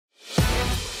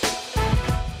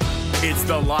It's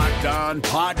the Locked On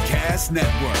Podcast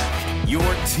Network, your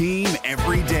team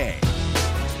every day.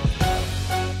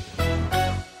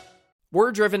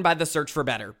 We're driven by the search for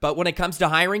better, but when it comes to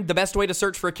hiring, the best way to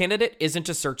search for a candidate isn't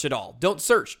to search at all. Don't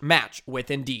search, match with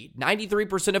Indeed.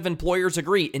 93% of employers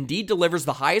agree Indeed delivers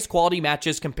the highest quality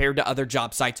matches compared to other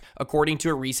job sites, according to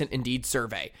a recent Indeed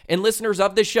survey. And listeners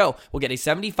of this show will get a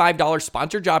 $75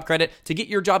 sponsored job credit to get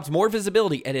your jobs more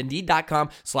visibility at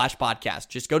Indeed.com/podcast.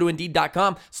 Just go to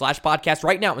Indeed.com/podcast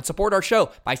right now and support our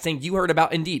show by saying you heard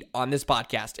about Indeed on this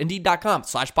podcast.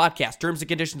 Indeed.com/podcast. Terms and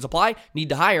conditions apply. Need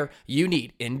to hire? You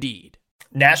need Indeed.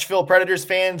 Nashville Predators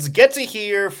fans get to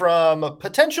hear from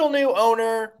potential new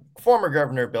owner, former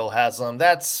Governor Bill Haslam.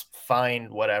 That's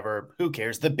fine, whatever. Who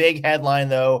cares? The big headline,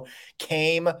 though,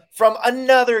 came from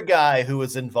another guy who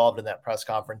was involved in that press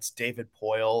conference, David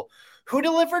Poile, who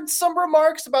delivered some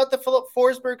remarks about the Filip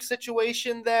Forsberg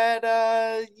situation that,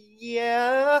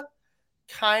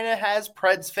 kind of has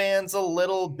Preds fans a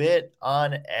little bit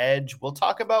on edge. We'll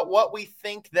talk about what we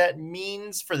think that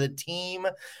means for the team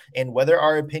and whether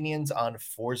our opinions on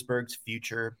Forsberg's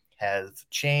future have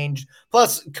changed.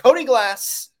 Plus, Cody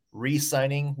Glass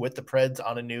re-signing with the Preds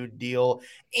on a new deal,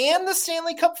 and the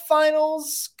Stanley Cup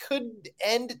Finals could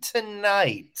end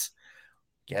tonight.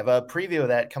 You have a preview of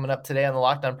that coming up today on the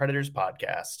Locked On Predators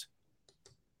podcast.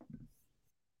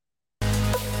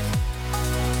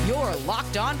 Your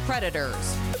Locked On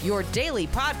Predators, your daily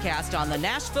podcast on the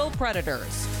Nashville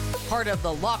Predators. Part of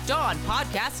the Locked On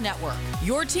Podcast Network,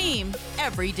 your team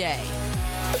every day.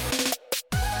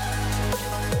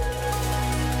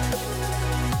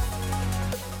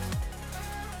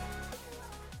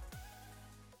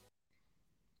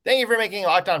 Thank you for making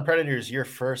Locked On Predators your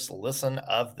first listen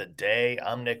of the day.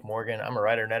 I'm Nick Morgan. I'm a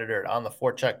writer and editor at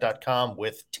ontheforecheck.com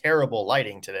with terrible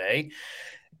lighting today.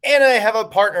 And I have a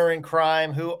partner in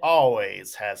crime who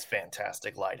always has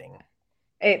fantastic lighting.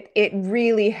 It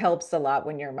really helps a lot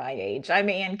when you're my age. I'm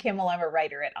Ann Kimmel. I'm a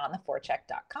writer at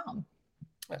ontheforecheck.com.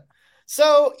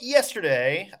 So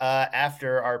yesterday,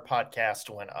 after our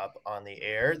podcast went up on the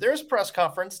air, there's a press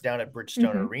conference down at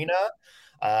Bridgestone Arena.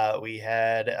 We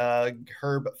had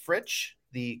Herb Fritsch,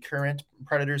 the current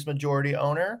Predators majority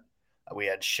owner. We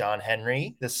had Sean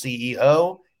Henry, the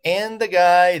CEO, and the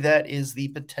guy that is the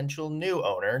potential new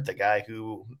owner, the guy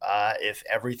who, if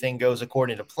everything goes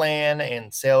according to plan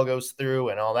and sale goes through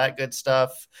and all that good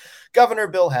stuff, Governor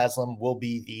Bill Haslam will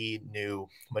be the new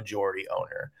majority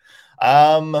owner.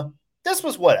 This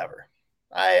was whatever.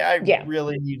 I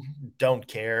really don't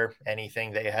care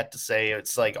anything they had to say.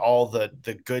 It's like all the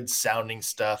good sounding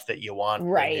stuff that you want the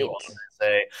new owner to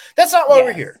say. That's not why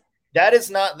we're here. That is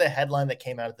not the headline that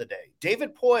came out of the day.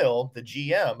 David Poile, the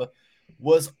GM,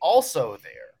 was also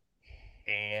there.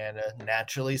 And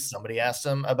naturally, somebody asked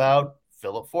him about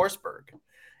Filip Forsberg.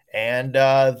 And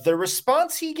the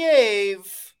response he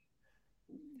gave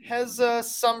has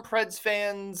some Preds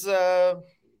fans, a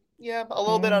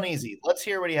little bit uneasy. Let's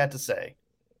hear what he had to say.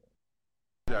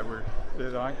 Yeah,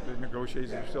 the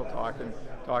negotiations are still talking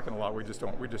a lot. We just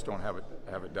don't have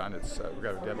it done. It's we've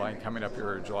got a deadline coming up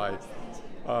here, July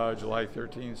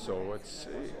 13th. So it's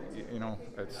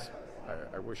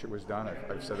I wish it was done.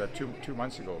 I've said that two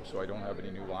months ago. So I don't have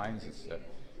any new lines.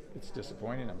 It's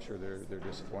disappointing. I'm sure they're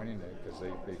disappointing because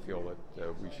they feel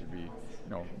that we should be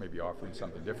maybe offering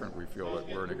something different. We feel that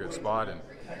we're in a good spot, and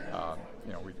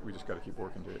we just got to keep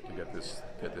working to get this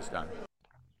done.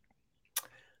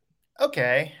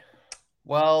 Okay.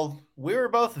 Well, we were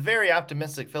both very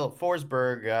optimistic Filip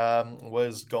Forsberg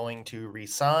was going to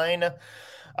resign.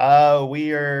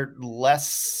 We are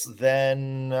less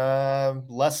than a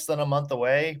month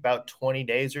away, about 20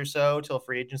 days or so till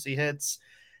free agency hits.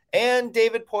 And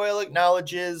David Poile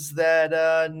acknowledges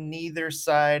that neither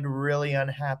side really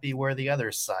unhappy where the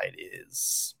other side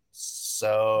is.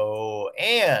 So,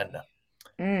 Ann,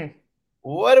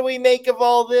 what do we make of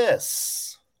all this?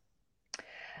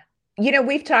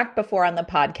 We've talked before on the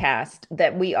podcast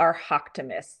that we are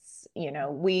optimists.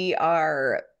 We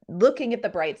are looking at the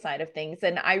bright side of things.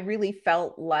 And I really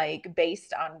felt like,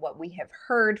 based on what we have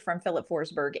heard from Filip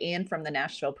Forsberg and from the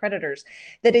Nashville Predators,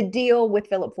 that a deal with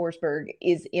Filip Forsberg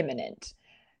is imminent.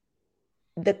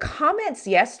 The comments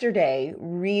yesterday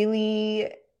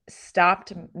really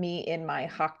stopped me in my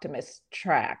optimist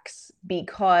tracks,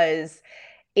 because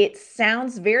it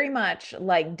sounds very much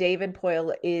like David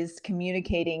Poile is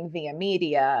communicating via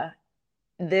media.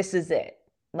 This is it.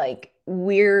 Like,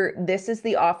 this is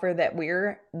the offer that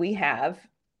we have.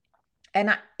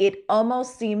 And it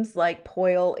almost seems like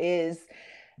Poile is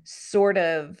sort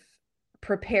of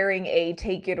preparing a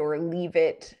take it or leave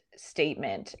it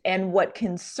statement. And what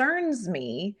concerns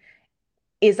me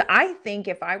is I think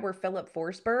if I were Filip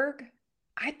Forsberg,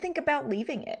 I'd think about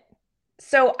leaving it.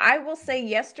 So I will say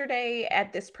yesterday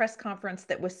at this press conference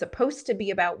that was supposed to be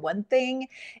about one thing,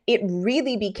 it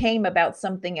really became about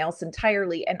something else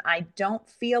entirely. And I don't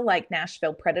feel like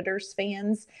Nashville Predators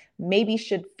fans maybe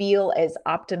should feel as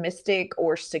optimistic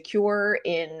or secure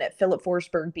in Filip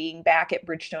Forsberg being back at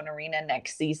Bridgestone Arena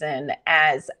next season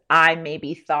as I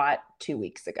maybe thought 2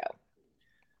 weeks ago.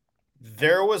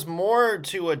 There was more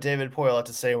to what David Poile had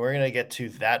to say. We're going to get to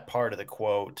that part of the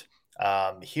quote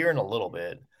here in a little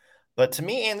bit. But to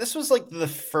me, and this was like the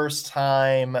first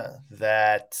time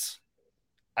that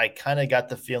I kind of got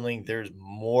the feeling there's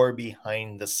more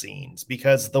behind the scenes,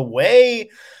 because the way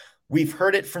we've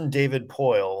heard it from David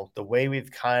Poile, the way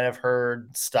we've kind of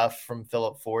heard stuff from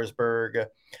Filip Forsberg,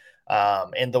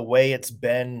 and the way it's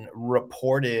been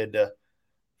reported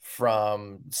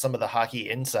from some of the hockey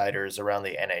insiders around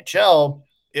the NHL,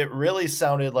 it really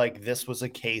sounded like this was a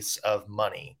case of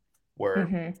money,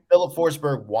 where Filip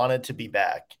Forsberg wanted to be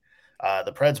back.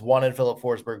 The Preds wanted Filip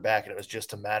Forsberg back, and it was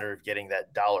just a matter of getting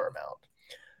that dollar amount.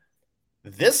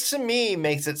 This, to me,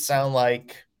 makes it sound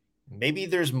like maybe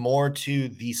there's more to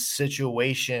the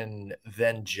situation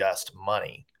than just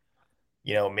money.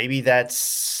 You know, maybe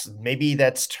that's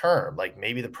term. Like,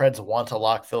 maybe the Preds want to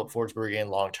lock Filip Forsberg in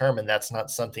long term, and that's not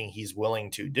something he's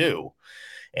willing to do.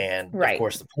 And of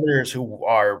course, the players who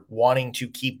are wanting to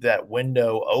keep that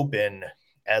window open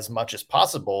as much as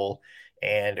possible,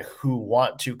 and who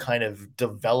want to kind of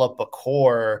develop a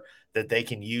core that they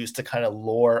can use to kind of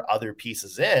lure other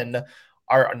pieces in,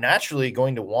 are naturally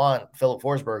going to want Filip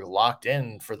Forsberg locked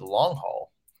in for the long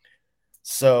haul.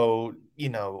 So, you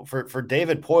know, for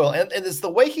David Poile, and it's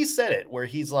the way he said it, where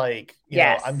he's like, you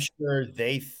know, I'm sure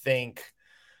they think,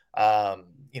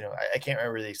 you know, I can't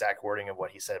remember the exact wording of what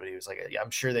he said, but he was like,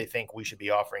 I'm sure they think we should be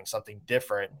offering something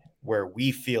different where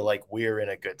we feel like we're in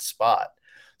a good spot.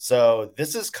 So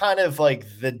this is kind of like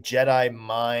the Jedi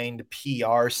mind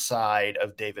PR side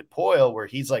of David Poile, where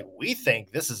he's like, we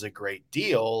think this is a great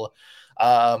deal.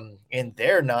 And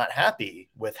they're not happy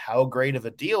with how great of a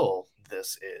deal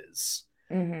this is.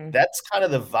 That's kind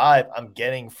of the vibe I'm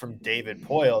getting from David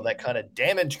Poile, that kind of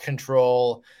damage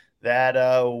control that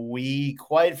we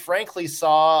quite frankly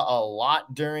saw a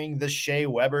lot during the Shea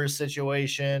Weber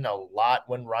situation, a lot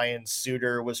when Ryan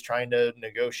Suter was trying to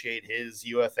negotiate his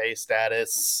UFA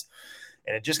status.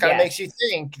 And it just kind of makes you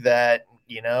think that,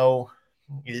 you know,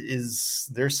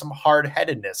 there's some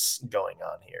hard-headedness going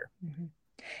on here.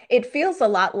 It feels a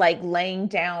lot like laying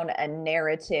down a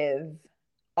narrative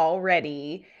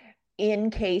already in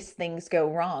case things go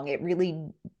wrong. It really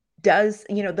does.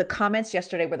 You know, the comments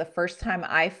yesterday were the first time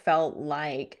I felt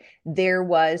like there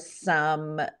was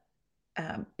some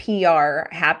PR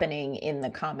happening in the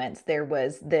comments. There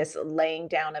was this laying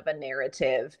down of a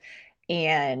narrative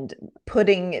and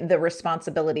putting the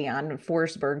responsibility on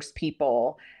Forsberg's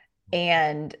people.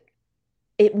 And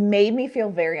it made me feel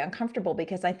very uncomfortable,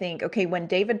 because I think, okay, when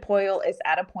David Poile is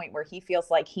at a point where he feels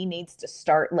like he needs to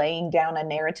start laying down a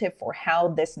narrative for how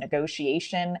this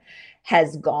negotiation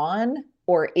has gone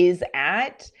or is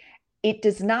at, it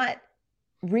does not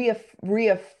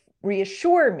reassure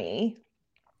me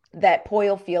that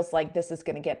Poile feels like this is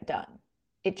going to get done.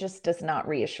 It just does not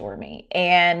reassure me.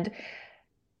 And,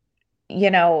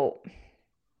 you know,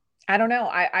 I don't know.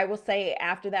 I will say,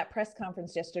 after that press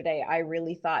conference yesterday, I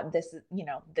really thought this is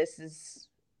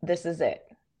it.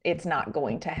 It's not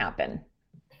going to happen.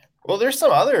 Well, there's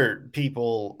some other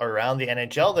people around the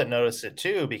NHL that noticed it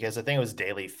too, because I think it was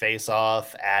Daily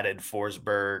Faceoff added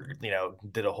Forsberg, you know,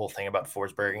 did a whole thing about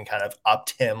Forsberg and kind of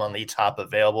upped him on the top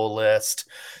available list,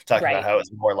 talking about how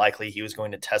it's more likely he was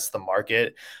going to test the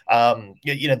market.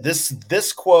 You know,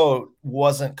 this quote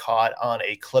wasn't caught on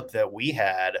a clip that we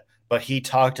had, but he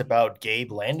talked about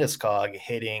Gabe Landeskog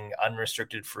hitting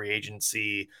unrestricted free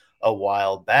agency a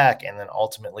while back and then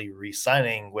ultimately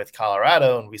re-signing with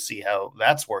Colorado, and we see how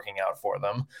that's working out for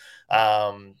them.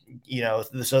 You know,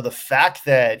 so the fact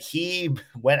that he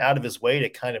went out of his way to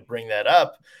kind of bring that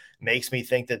up makes me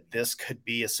think that this could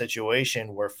be a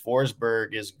situation where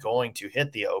Forsberg is going to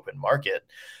hit the open market.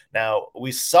 Now,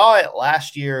 we saw it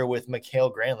last year with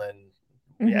Mikael Granlund.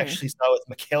 We actually saw it with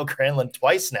Mikael Granlund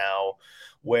twice now,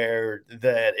 where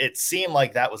it seemed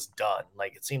like that was done.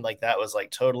 Like, it seemed like that was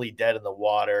like totally dead in the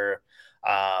water.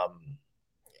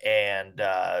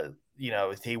 You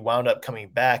know, he wound up coming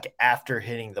back after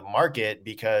hitting the market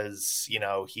because, you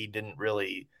know, he didn't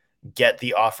really get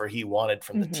the offer he wanted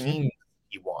from the team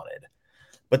he wanted.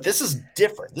 But this is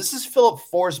different. This is Filip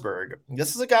Forsberg.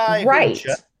 This is a guy who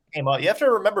just came out. You have to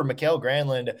remember, Mikael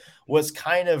Granlund was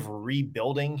kind of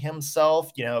rebuilding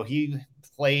himself. You know, he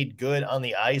played good on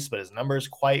the ice, but his numbers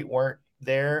quite weren't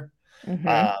there.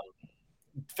 Mm-hmm.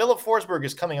 Filip Forsberg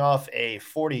is coming off a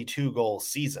 42-goal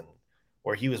season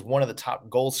where he was one of the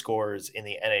top goal scorers in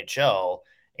the NHL.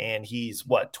 And he's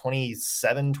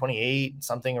 27, 28,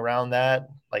 something around that.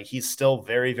 Like, he's still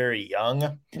very, very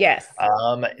young. Yes.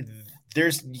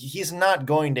 He's not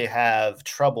going to have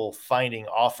trouble finding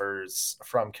offers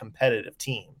from competitive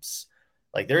teams.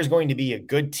 Like, there's going to be a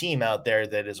good team out there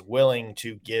that is willing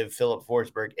to give Filip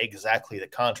Forsberg exactly the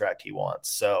contract he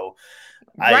wants. So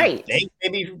right. I think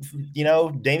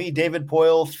maybe David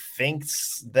Poile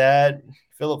thinks that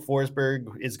Filip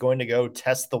Forsberg is going to go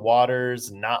test the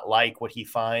waters, not like what he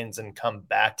finds, and come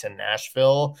back to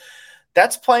Nashville.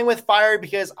 That's playing with fire,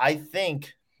 because I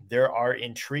think there are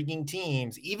intriguing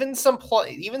teams, even some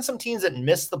teams that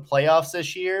missed the playoffs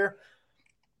this year,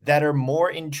 that are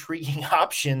more intriguing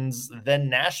options than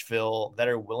Nashville that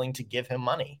are willing to give him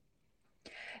money.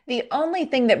 The only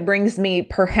thing that brings me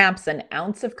perhaps an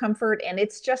ounce of comfort, and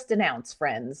it's just an ounce,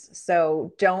 friends,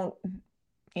 so don't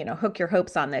hook your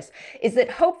hopes on this, is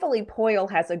that hopefully Poile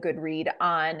has a good read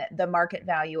on the market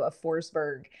value of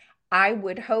Forsberg. I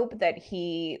would hope that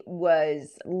he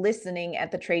was listening at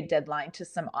the trade deadline to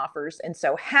some offers, and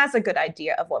so has a good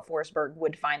idea of what Forsberg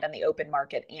would find on the open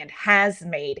market and has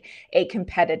made a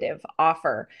competitive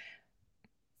offer.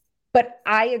 But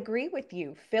I agree with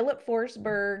you. Filip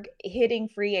Forsberg hitting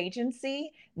free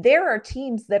agency, there are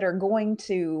teams that are going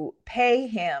to pay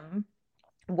him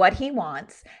what he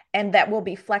wants, and that will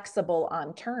be flexible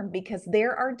on term, because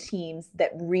there are teams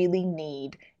that really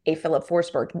need a Filip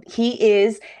Forsberg. He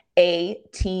is a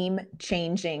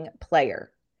team-changing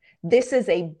player. This is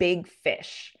a big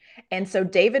fish. And so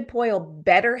David Poile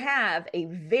better have a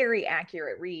very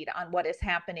accurate read on what is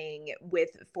happening with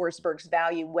Forsberg's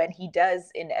value when he does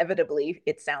inevitably,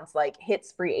 it sounds like,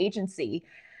 hits free agency,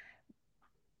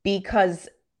 because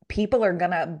people are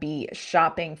going to be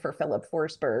shopping for Filip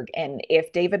Forsberg. And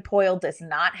if David Poile does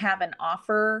not have an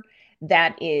offer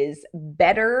that is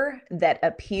better, that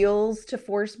appeals to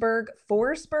Forsberg,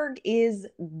 Forsberg is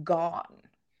gone.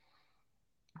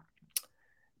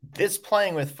 This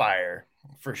playing with fire,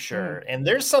 for sure. And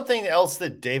there's something else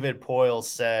that David Poile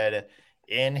said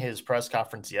in his press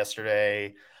conference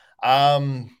yesterday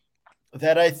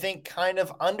that I think kind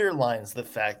of underlines the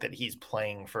fact that he's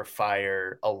playing for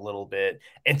fire a little bit,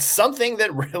 and something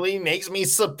that really makes me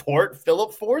support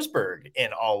Filip Forsberg in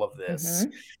all of this.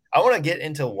 Mm-hmm. I want to get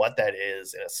into what that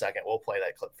is in a second. We'll play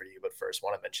that clip for you, but first, I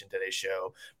want to mention today's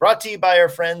show brought to you by our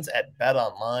friends at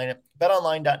BetOnline.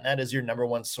 BetOnline.net is your number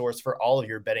one source for all of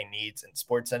your betting needs and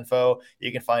sports info.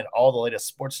 You can find all the latest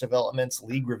sports developments,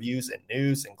 league reviews, and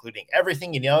news, including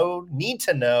everything you need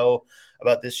to know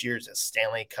about this year's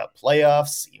Stanley Cup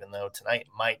playoffs, even though tonight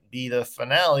might be the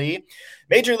finale.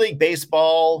 Major League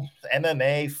Baseball,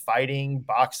 MMA, fighting,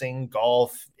 boxing,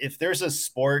 golf. If there's a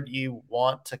sport you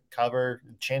want to cover,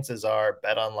 chances are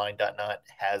BetOnline.net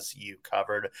has you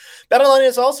covered. BetOnline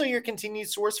is also your continued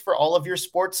source for all of your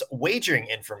sports wagering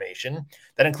information.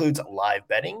 That includes live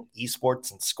betting,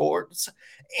 esports, and scores.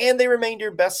 And they remain your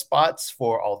best spots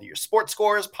for all of your sports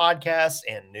scores, podcasts,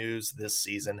 and news this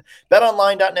season.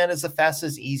 BetOnline.net is the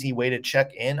fastest, easy way to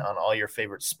check in on all your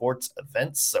favorite sports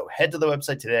events. So head to the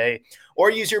website today or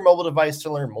use your mobile device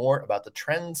to learn more about the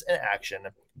trends in action.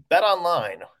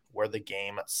 BetOnline, where the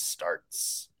game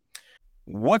starts.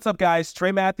 What's up, guys?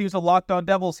 Trey Matthews of Locked On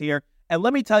Devils here, and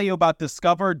let me tell you about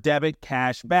Discover Debit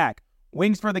Cash Back.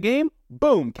 Wings for the game?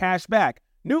 Boom, cash back.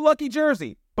 New lucky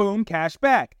jersey? Boom, cash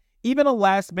back. Even a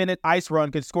last-minute ice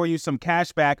run could score you some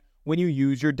cash back when you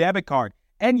use your debit card.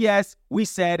 And yes, we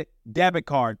said debit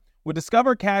card. With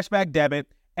Discover Cashback Debit,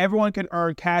 everyone can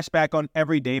earn cash back on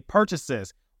everyday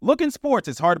purchases. Look, in sports,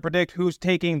 it's hard to predict who's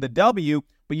taking the W,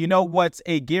 but you know what's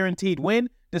a guaranteed win?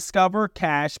 Discover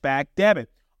Cashback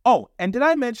Debit. Oh, and did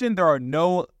I mention there are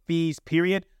no fees,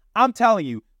 period? I'm telling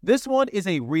you, this one is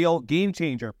a real game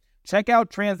changer. Check out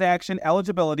transaction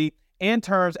eligibility and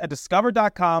terms at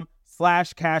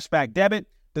discover.com/cashbackdebit.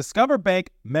 Discover Bank,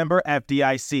 member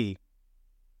FDIC.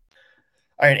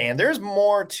 All right, and there's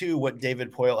more to what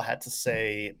David Poile had to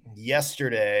say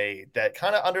yesterday that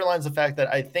kind of underlines the fact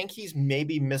that I think he's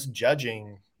maybe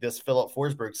misjudging this Filip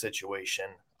Forsberg situation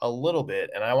a little bit,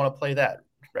 and I want to play that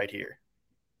right here.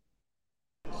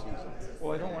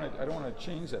 Well, I don't want to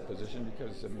change that position,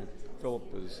 because Filip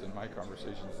is, in my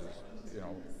conversations, is he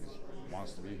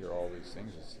wants to be here. All these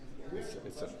things,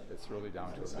 it's really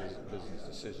down to a business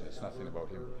decision. It's nothing about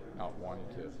him not wanting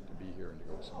to be here and to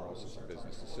go somewhere else. It's a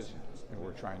business decision, and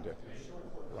we're trying to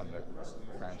run the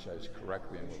franchise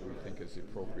correctly and what we think is the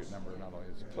appropriate number, not only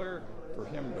as a player for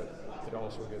him, but it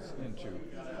also gets into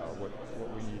what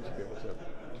we need to be able to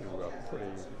put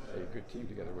a good team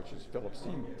together, which is Filip's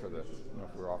team for the,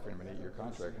 if we're offering him an 8-year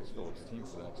contract, it's Filip's team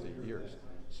for the next 8 years.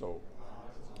 So,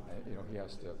 he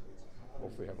has to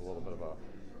hopefully have a little bit of a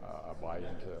buy-in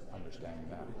to understanding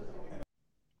that.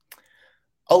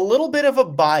 A little bit of a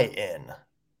buy-in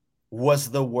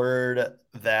was the word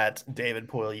that David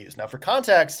Poile used. Now, for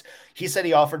context, he said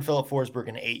he offered Filip Forsberg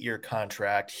an 8-year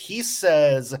contract. He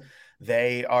says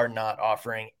they are not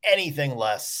offering anything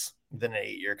less than an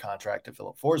 8-year contract to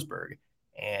Filip Forsberg.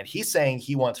 And he's saying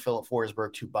he wants Filip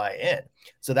Forsberg to buy in.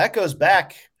 So that goes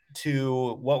back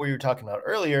to what we were talking about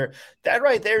earlier. That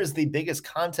right there is the biggest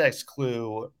context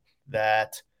clue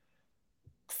that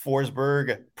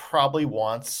Forsberg probably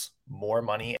wants more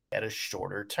money at a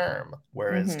shorter term,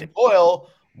 whereas Dave Poile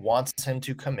wants him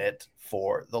to commit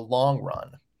for the long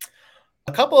run.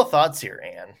 A couple of thoughts here,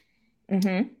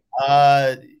 Ann.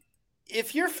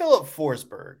 If you're Filip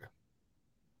Forsberg,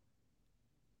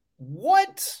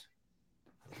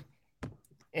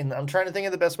 and I'm trying to think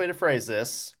of the best way to phrase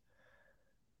this,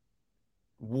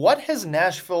 what has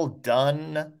Nashville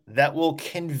done that will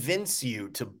convince you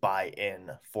to buy in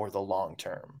for the long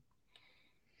term?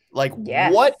 Like,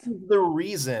 what is the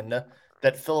reason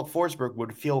that Filip Forsberg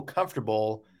would feel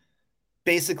comfortable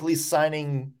basically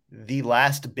signing the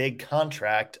last big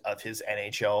contract of his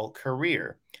NHL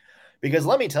career? Because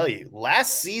let me tell you,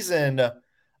 last season,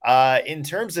 in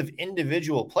terms of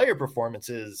individual player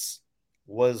performances,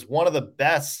 was one of the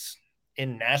best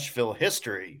in Nashville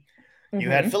history. You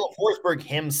had Filip Forsberg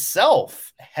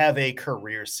himself have a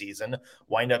career season,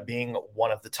 wind up being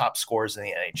one of the top scorers in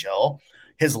the NHL.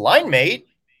 His line mate,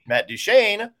 Matt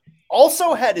Duchene,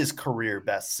 also had his career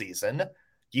best season.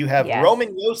 You have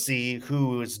Roman Josi,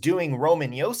 who is doing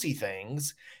Roman Josi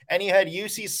things, and you had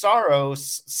UC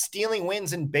Saros stealing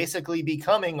wins and basically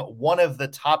becoming one of the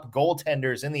top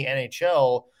goaltenders in the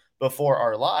NHL before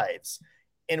our lives.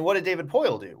 And what did David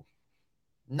Poile do?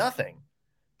 Nothing.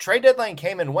 Trade deadline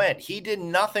came and went. He did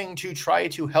nothing to try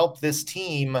to help this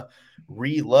team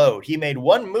reload. He made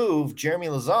one move, Jeremy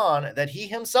Lauzon, that he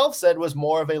himself said was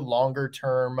more of a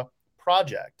longer-term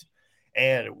project.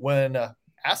 And when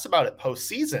asked about it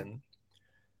postseason,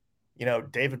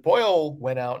 David Poile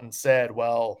went out and said,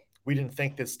 well, we didn't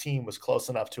think this team was close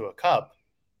enough to a cup.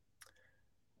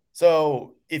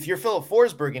 So if you're Filip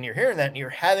Forsberg and you're hearing that and you're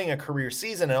having a career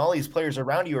season and all these players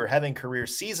around you are having career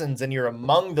seasons and you're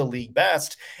among the league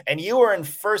best and you are in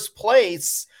first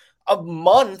place a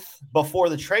month before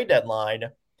the trade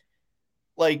deadline,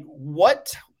 like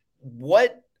what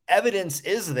evidence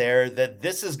is there that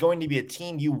this is going to be a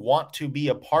team you want to be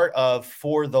a part of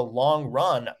for the long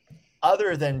run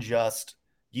other than just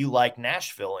you like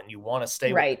Nashville and you want to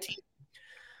stay with the team?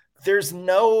 There's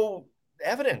no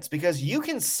evidence, because you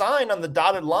can sign on the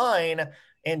dotted line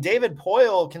and David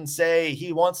Poile can say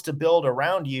he wants to build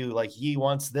around you, like he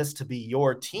wants this to be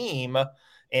your team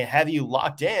and have you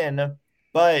locked in.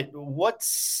 But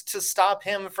what's to stop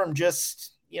him from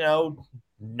just,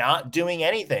 not doing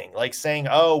anything, like saying,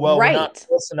 oh, well, we're not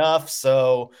close enough,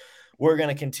 so we're going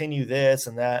to continue this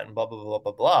and that and blah, blah, blah,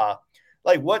 blah, blah.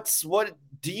 Like, what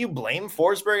do you blame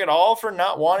Forsberg at all for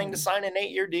not wanting to sign an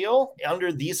 8-year deal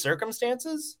under these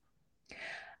circumstances?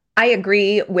 I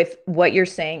agree with what you're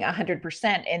saying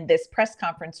 100%. And this press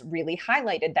conference really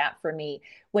highlighted that for me.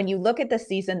 When you look at the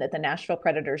season that the Nashville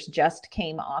Predators just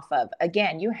came off of,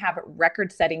 again, you have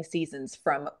record-setting seasons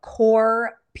from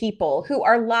core people who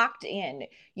are locked in.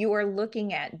 You are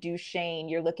looking at Duchene,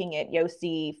 you're looking at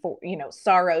Josi,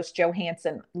 Saros,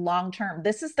 Johansson, long-term.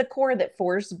 This is the core that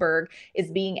Forsberg is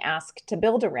being asked to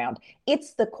build around.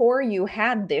 It's the core you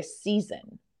had this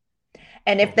season.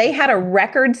 And if they had a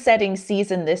record-setting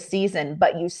season this season,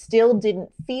 but you still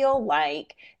didn't feel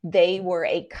like they were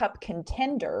a cup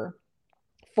contender,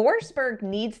 Forsberg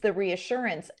needs the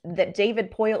reassurance that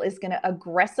David Poile is going to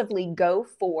aggressively go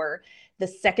for the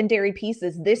secondary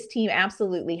pieces this team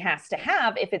absolutely has to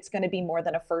have if it's going to be more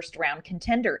than a first-round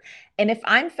contender. And if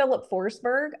I'm Filip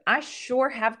Forsberg, I sure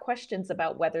have questions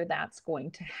about whether that's going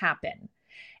to happen.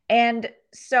 And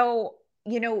so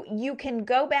you can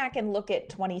go back and look at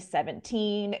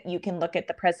 2017. You can look at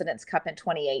the President's Cup in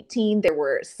 2018. There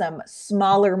were some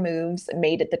smaller moves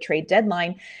made at the trade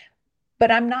deadline,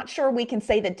 but I'm not sure we can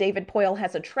say that David Poile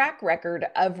has a track record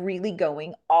of really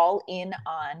going all in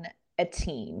on a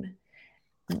team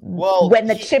when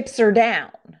the chips are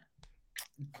down.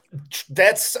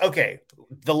 That's okay.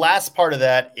 the last part of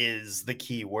that is the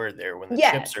key word there when the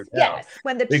chips are down. Yes,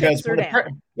 when the chips are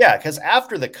down. Because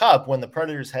after the Cup, when the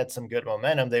Predators had some good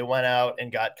momentum, they went out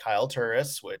and got Kyle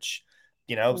Turris, which,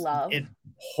 it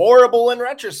horrible in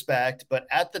retrospect, but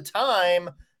at the time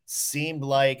seemed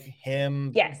like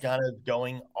him kind of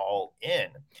going all in.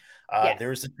 There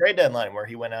was a trade deadline where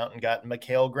he went out and got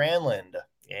Mikael Granlund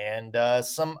and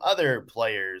some other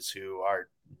players who are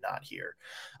not here.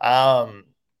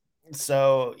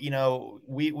 So,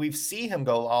 we've seen him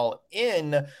go all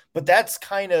in, but that's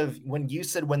kind of when you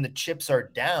said when the chips are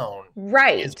down,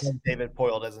 right? Is when David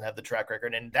Poile doesn't have the track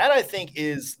record. And that I think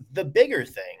is the bigger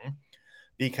thing,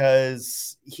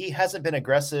 because he hasn't been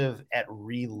aggressive at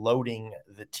reloading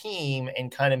the team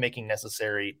and kind of making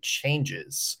necessary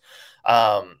changes.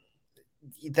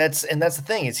 That's the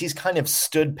thing, is he's kind of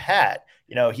stood pat.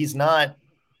 He's not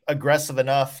aggressive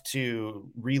enough to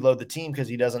reload the team because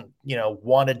he doesn't,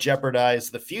 want to jeopardize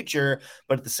the future.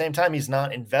 But at the same time, he's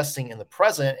not investing in the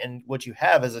present. And what you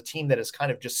have is a team that is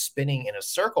kind of just spinning in a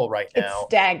circle right now. It's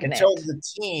stagnant. Until the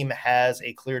team has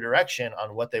a clear direction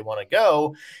on what they want to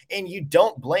go. And you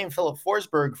don't blame Filip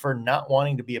Forsberg for not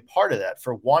wanting to be a part of that,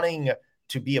 for wanting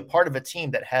to be a part of a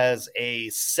team that has a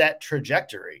set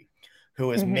trajectory,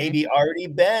 who has maybe already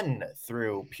been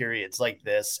through periods like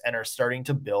this and are starting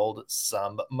to build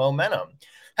some momentum.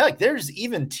 Heck, there's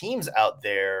even teams out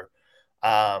there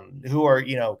who are,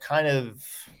 kind of,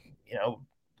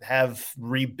 have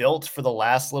rebuilt for the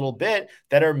last little bit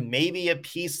that are maybe a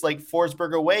piece like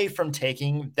Forsberg away from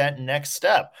taking that next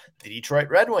step. The Detroit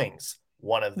Red Wings,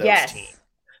 one of those teams.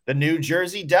 The New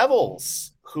Jersey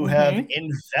Devils, who have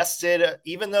invested,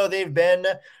 even though they've been,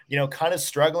 kind of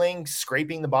struggling,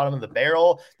 scraping the bottom of the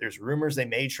barrel. There's rumors they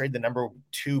may trade the number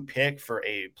 2 pick for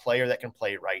a player that can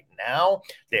play right now.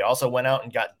 They also went out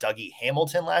and got Dougie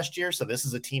Hamilton last year. So this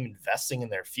is a team investing in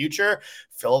their future.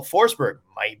 Filip Forsberg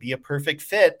might be a perfect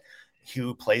fit,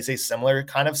 who plays a similar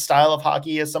kind of style of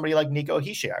hockey as somebody like Nico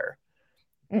Hischier.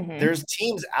 There's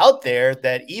teams out there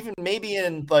that even maybe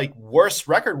in like worse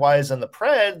record-wise than the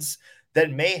Preds that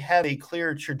may have a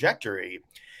clear trajectory.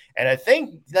 And I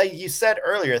think, like you said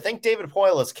earlier, I think David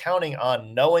Poile is counting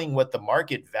on knowing what the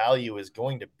market value is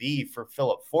going to be for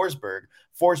Filip Forsberg.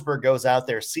 Forsberg goes out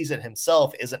there, sees it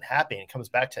himself, isn't happy, and comes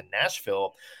back to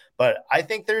Nashville. But I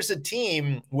think there's a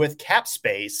team with cap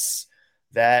space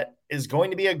that is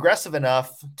going to be aggressive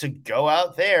enough to go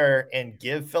out there and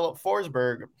give Filip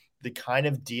Forsberg the kind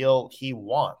of deal he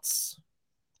wants.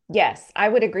 Yes, I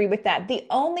would agree with that. The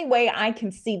only way I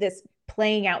can see this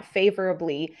playing out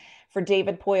favorably for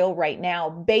David Poile right now,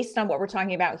 based on what we're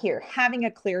talking about here, having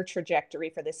a clear trajectory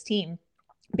for this team,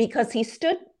 because he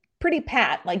stood pretty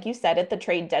pat, like you said, at the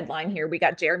trade deadline here. We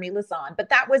got Jeremy Lauzon, but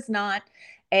that was not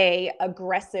a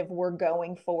aggressive, we're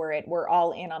going for it, we're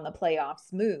all in on the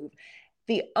playoffs move.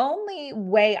 The only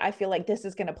way I feel like this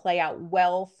is going to play out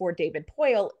well for David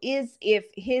Poile is if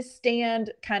his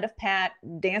stand kind of pat,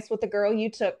 dance with the girl you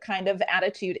took kind of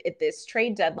attitude at this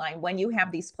trade deadline, when you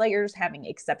have these players having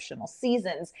exceptional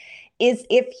seasons, is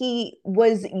if he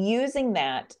was using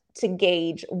that to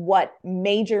gauge what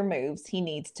major moves he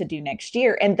needs to do next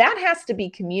year. And that has to be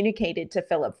communicated to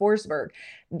Filip Forsberg,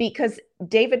 because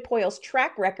David Poile's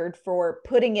track record for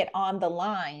putting it on the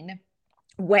line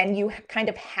when you kind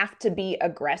of have to be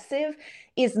aggressive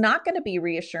is not going to be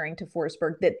reassuring to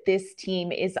Forsberg that this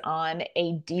team is on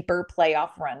a deeper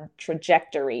playoff run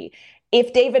trajectory.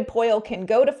 If David Poile can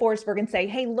go to Forsberg and say,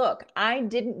 hey, look, I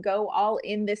didn't go all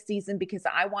in this season because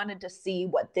I wanted to see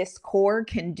what this core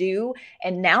can do.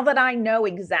 And now that I know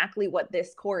exactly what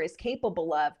this core is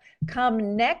capable of,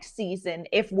 come next season,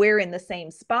 if we're in the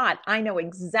same spot, I know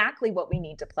exactly what we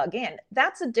need to plug in.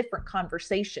 That's a different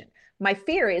conversation. My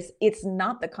fear is it's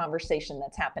not the conversation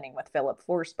that's happening with Filip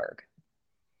Forsberg.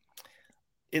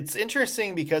 It's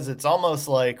interesting because it's almost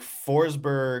like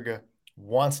Forsberg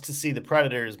wants to see the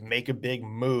Predators make a big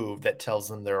move that tells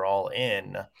them they're all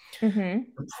in. The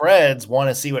Preds want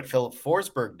to see what Filip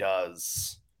Forsberg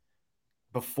does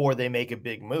before they make a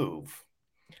big move.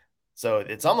 So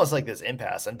it's almost like this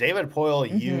impasse. And David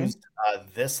Poile used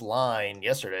this line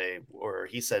yesterday where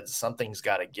he said something's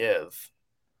got to give.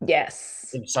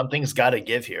 Yes. Something's got to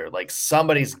give here. Like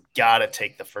somebody's got to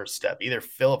take the first step. Either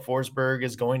Filip Forsberg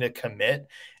is going to commit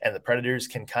and the Predators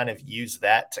can kind of use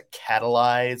that to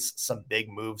catalyze some big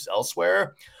moves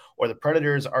elsewhere, or the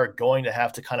Predators are going to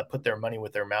have to kind of put their money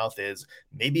where their mouth is,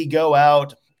 maybe go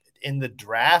out in the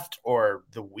draft or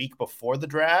the week before the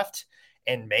draft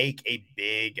and make a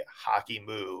big hockey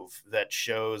move that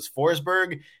shows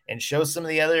Forsberg and shows some of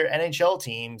the other NHL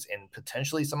teams and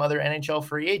potentially some other NHL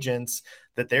free agents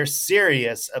that they're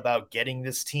serious about getting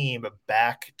this team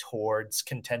back towards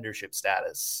contendership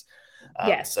status.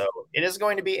 Yes. So it is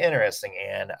going to be interesting.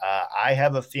 And I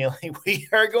have a feeling we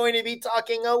are going to be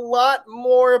talking a lot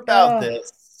more about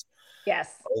this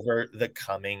over the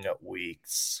coming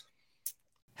weeks.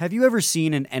 Have you ever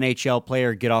seen an NHL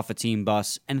player get off a team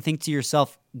bus and think to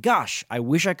yourself, gosh, I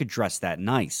wish I could dress that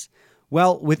nice?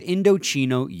 Well, with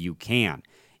Indochino, you can.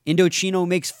 Indochino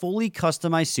makes fully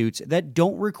customized suits that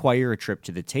don't require a trip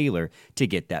to the tailor to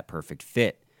get that perfect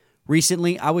fit.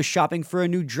 Recently, I was shopping for a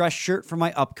new dress shirt for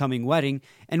my upcoming wedding,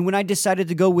 and when I decided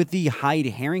to go with the Hyde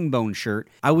herringbone shirt,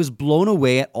 I was blown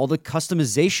away at all the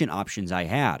customization options I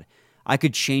had. I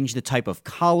could change the type of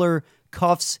collar,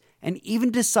 cuffs, and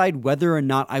even decide whether or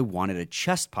not I wanted a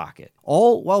chest pocket,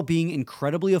 all while being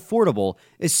incredibly affordable,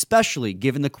 especially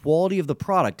given the quality of the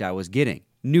product I was getting.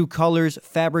 New colors,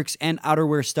 fabrics, and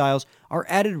outerwear styles are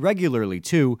added regularly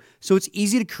too, so it's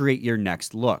easy to create your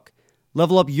next look.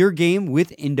 Level up your game with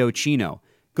Indochino.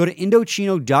 Go to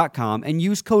Indochino.com and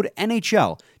use code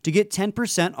NHL to get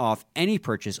 10% off any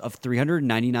purchase of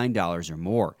 $399 or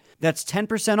more. That's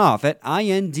 10% off at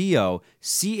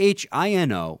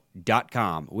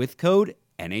Indochino.com with code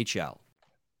NHL.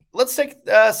 Let's take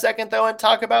a second, though, and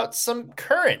talk about some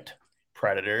current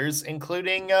Predators,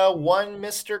 including one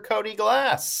Mr. Cody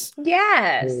Glass.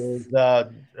 Yes.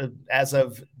 As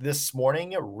of this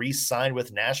morning, re-signed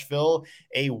with Nashville,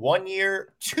 a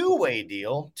 1-year, two-way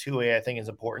deal. Two-way, I think, is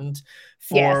important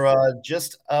for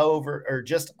just under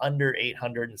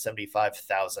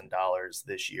 $875,000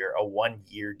 this year. A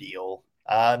 1-year deal.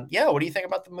 What do you think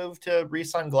about the move to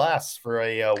re-sign Glass for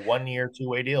a 1-year,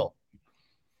 two-way deal?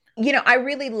 You know, I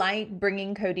really like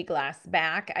bringing Cody Glass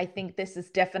back. I think this is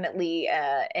definitely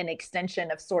an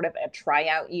extension of sort of a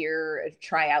tryout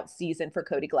season for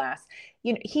Cody Glass.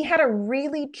 You know, he had a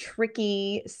really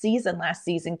tricky season last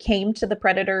season, came to the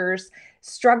Predators,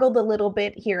 struggled a little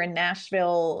bit here in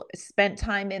Nashville, spent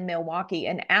time in Milwaukee,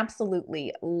 and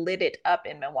absolutely lit it up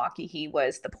in Milwaukee. He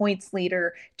was the points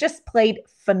leader, just played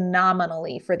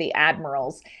phenomenally for the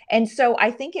Admirals. And so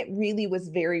I think it really was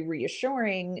very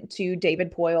reassuring to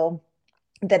David Poile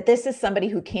that this is somebody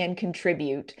who can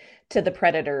contribute to the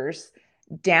Predators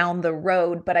down the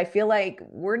road, but I feel like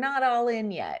we're not all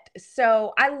in yet.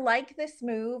 So I like this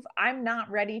move. I'm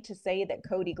not ready to say that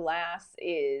Cody Glass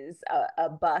is a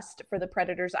bust for the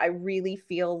Predators. I really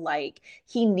feel like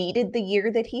he needed the year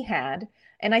that he had.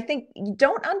 And I think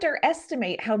don't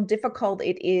underestimate how difficult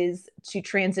it is to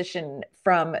transition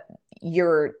from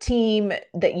your team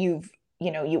that you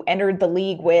entered the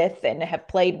league with and have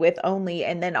played with only,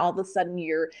 and then all of a sudden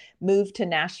you're moved to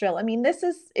Nashville. I mean,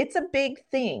 it's a big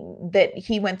thing that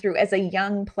he went through as a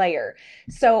young player.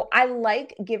 So I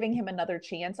like giving him another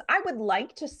chance. I would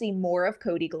like to see more of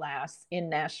Cody Glass in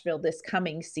Nashville this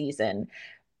coming season.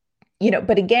 You know,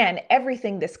 but again,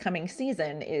 everything this coming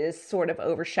season is sort of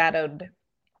overshadowed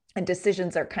and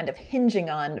decisions are kind of hinging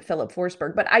on Filip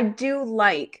Forsberg. But I do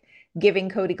like giving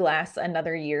Cody Glass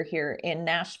another year here in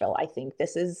Nashville. I think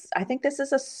this is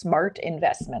a smart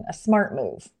investment, a smart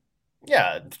move.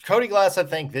 Yeah, Cody Glass, I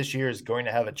think this year is going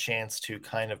to have a chance to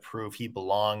kind of prove he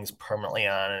belongs permanently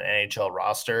on an NHL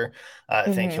roster.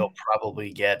 I think he'll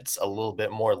probably get a little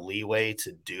bit more leeway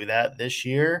to do that this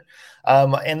year.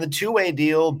 And the two-way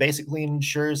deal basically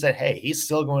ensures that, hey, he's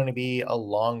still going to be a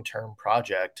long-term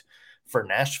project for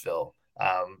Nashville.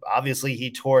 Obviously,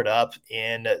 he tore it up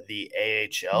in the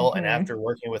AHL, and after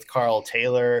working with Carl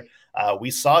Taylor, we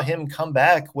saw him come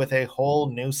back with a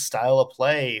whole new style of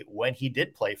play when he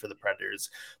did play for the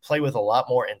Predators, play with a lot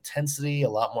more intensity,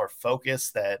 a lot more focus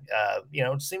that,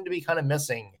 seemed to be kind of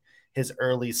missing his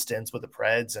early stints with the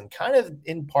Preds and kind of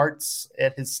in parts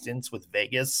at his stints with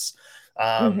Vegas.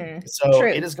 So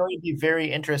it is going to be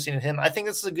very interesting in him. I think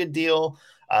this is a good deal.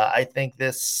 I think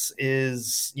this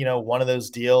is, one of those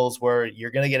deals where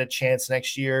you're going to get a chance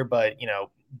next year, but,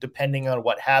 depending on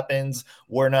what happens,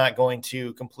 we're not going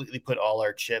to completely put all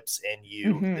our chips in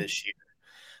you this year.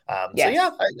 So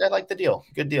I like the deal.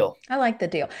 Good deal. I like the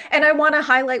deal. And I want to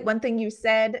highlight one thing you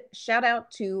said. Shout out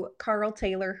to Carl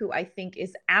Taylor, who I think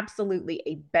is absolutely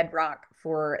a bedrock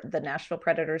for the Nashville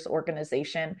Predators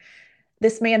organization.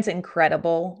 This man's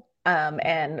incredible.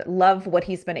 And love what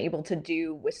he's been able to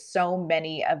do with so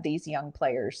many of these young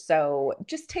players. So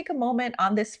just take a moment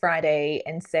on this Friday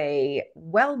and say,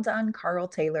 well done, Carl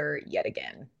Taylor, yet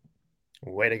again.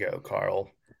 Way to go, Carl.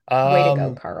 Way to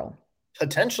go, Carl.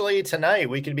 potentially tonight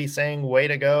we could be saying, way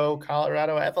to go,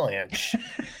 Colorado Avalanche.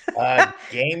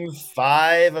 Game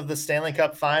 5 of the Stanley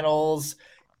Cup Finals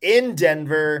in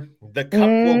Denver. The cup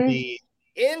will be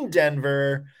in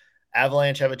Denver.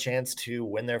 Avalanche have a chance to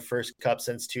win their first cup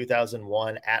since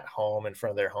 2001 at home in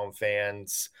front of their home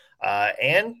fans.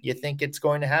 And you think it's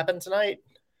going to happen tonight?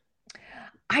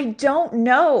 I don't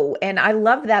know. And I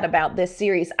love that about this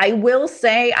series. I will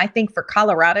say, I think for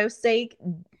Colorado's sake,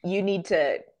 you need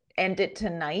to end it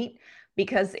tonight,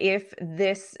 because if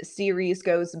this series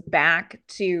goes back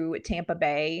to Tampa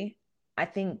Bay, I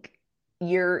think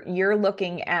you're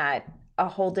looking at a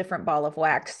whole different ball of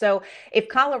wax. So if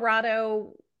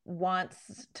Colorado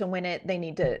wants to win it, they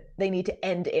need to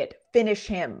end it, finish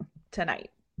him tonight.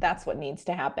 That's what needs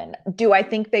to happen. Do I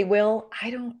think they will?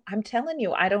 I'm telling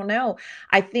you, I don't know.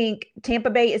 I think Tampa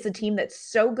Bay is a team that's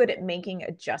so good at making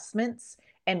adjustments,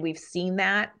 and we've seen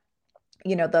that,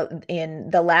 in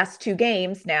the last 2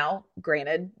 games. Now,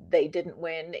 granted, they didn't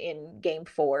win in game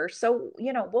 4. So,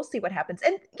 we'll see what happens.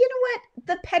 And you know what?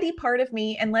 The petty part of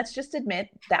me, and let's just admit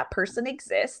that person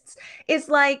exists, is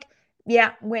like,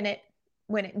 yeah, win it.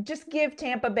 Just give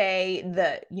Tampa Bay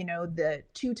the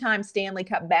 2-time Stanley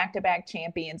Cup back-to-back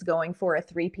champions going for a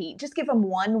 3-peat. Just give them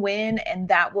 1 win, and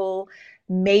that will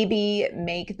maybe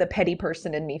make the petty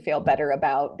person in me feel better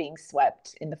about being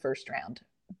swept in the first round,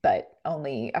 but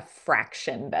only a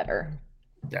fraction better.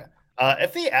 Yeah.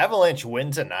 If the Avalanche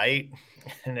win tonight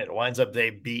and it winds up they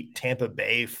beat Tampa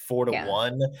Bay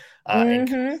 4-1 and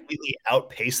completely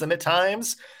outpace them at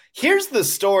times, here's the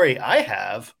story I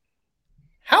have.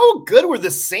 How good were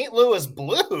the St. Louis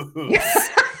Blues?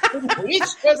 Did we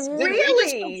just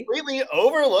completely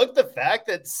overlook the fact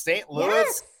that St.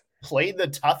 Louis played the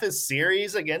toughest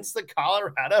series against the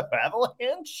Colorado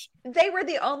Avalanche? They were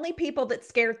the only people that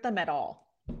scared them at all.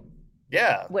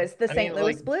 Yeah. Was the St.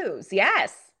 Louis Blues.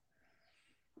 Yes.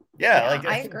 Yeah,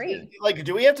 I agree.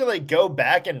 Do we have to go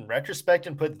back in retrospect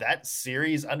and put that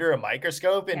series under a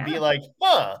microscope and be like,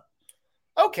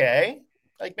 okay.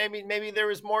 Maybe there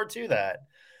was more to that.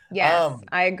 Yes,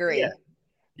 I agree.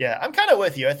 Yeah, I'm kind of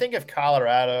with you. I think if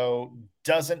Colorado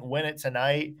doesn't win it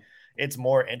tonight, it's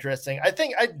more interesting. I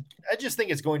just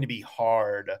think it's going to be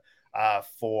hard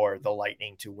for the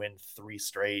Lightning to win 3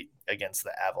 straight against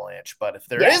the Avalanche. But if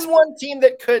there is one team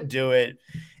that could do it,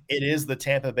 it is the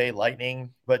Tampa Bay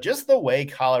Lightning. But just the way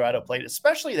Colorado played,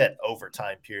 especially that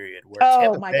overtime period where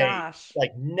Tampa Bay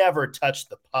never touched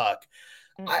the puck,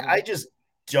 I just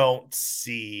don't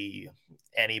see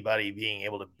anybody being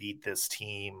able to beat this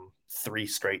team 3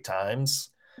 straight times.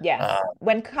 Yes.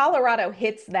 When Colorado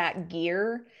hits that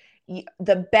gear,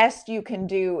 the best you can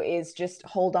do is just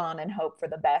hold on and hope for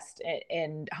the best,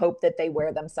 and hope that they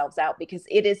wear themselves out, because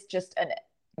it is just a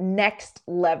next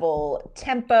level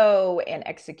tempo and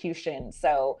execution.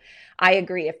 So I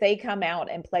agree. If they come out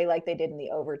and play like they did in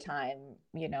the overtime,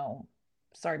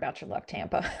 sorry about your luck,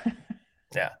 Tampa.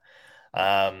 Yeah.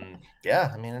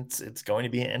 It's going to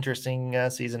be an interesting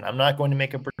season. I'm not going to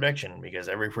make a prediction, because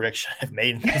every prediction I've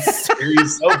made in this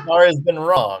series so far has been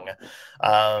wrong.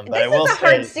 But this is a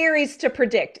hard series to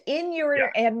predict. In your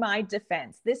and my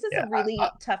defense, this is a really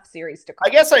tough series to call.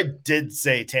 I guess I did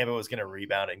say Tampa was going to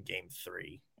rebound in game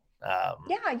 3.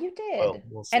 Yeah, you did.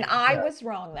 We'll and I was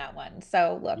wrong that one.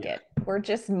 So look, we're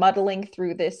just muddling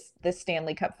through this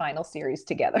Stanley Cup final series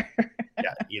together.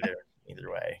 Either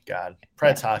way, God,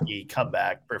 Preds hockey, come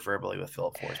back, preferably with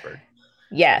Filip Forsberg.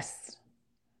 Yes.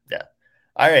 Yeah.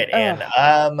 All right, Ann.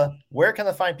 Where can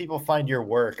the fine people find your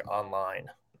work online?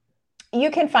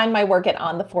 You can find my work at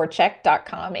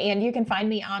ontheforecheck.com, and you can find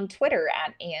me on Twitter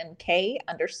at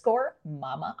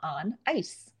AnnK_Mama on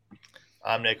Ice.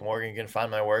 I'm Nick Morgan. You can find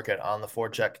my work at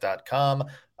ontheforecheck.com.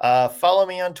 Follow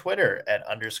me on Twitter at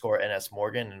 _NS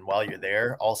Morgan. And while you're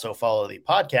there, also follow the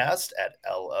podcast at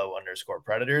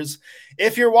LO_Predators.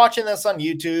 If you're watching this on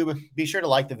YouTube, be sure to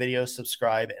like the video,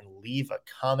 subscribe, and leave a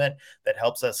comment. That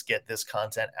helps us get this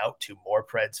content out to more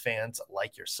Preds fans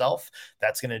like yourself.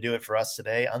 That's going to do it for us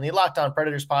today on the Locked On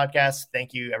Predators podcast.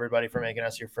 Thank you, everybody, for making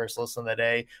us your first listen of the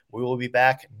day. We will be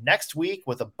back next week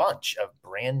with a bunch of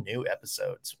brand new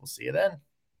episodes. We'll see you then.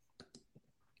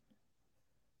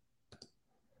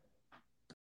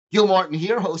 Gil Martin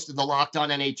here, host of the Locked On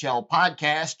NHL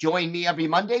podcast. Join me every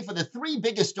Monday for the 3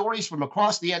 biggest stories from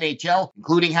across the NHL,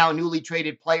 including how newly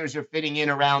traded players are fitting in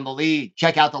around the league.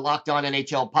 Check out the Locked On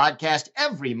NHL podcast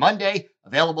every Monday,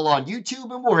 available on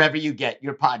YouTube and wherever you get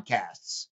your podcasts.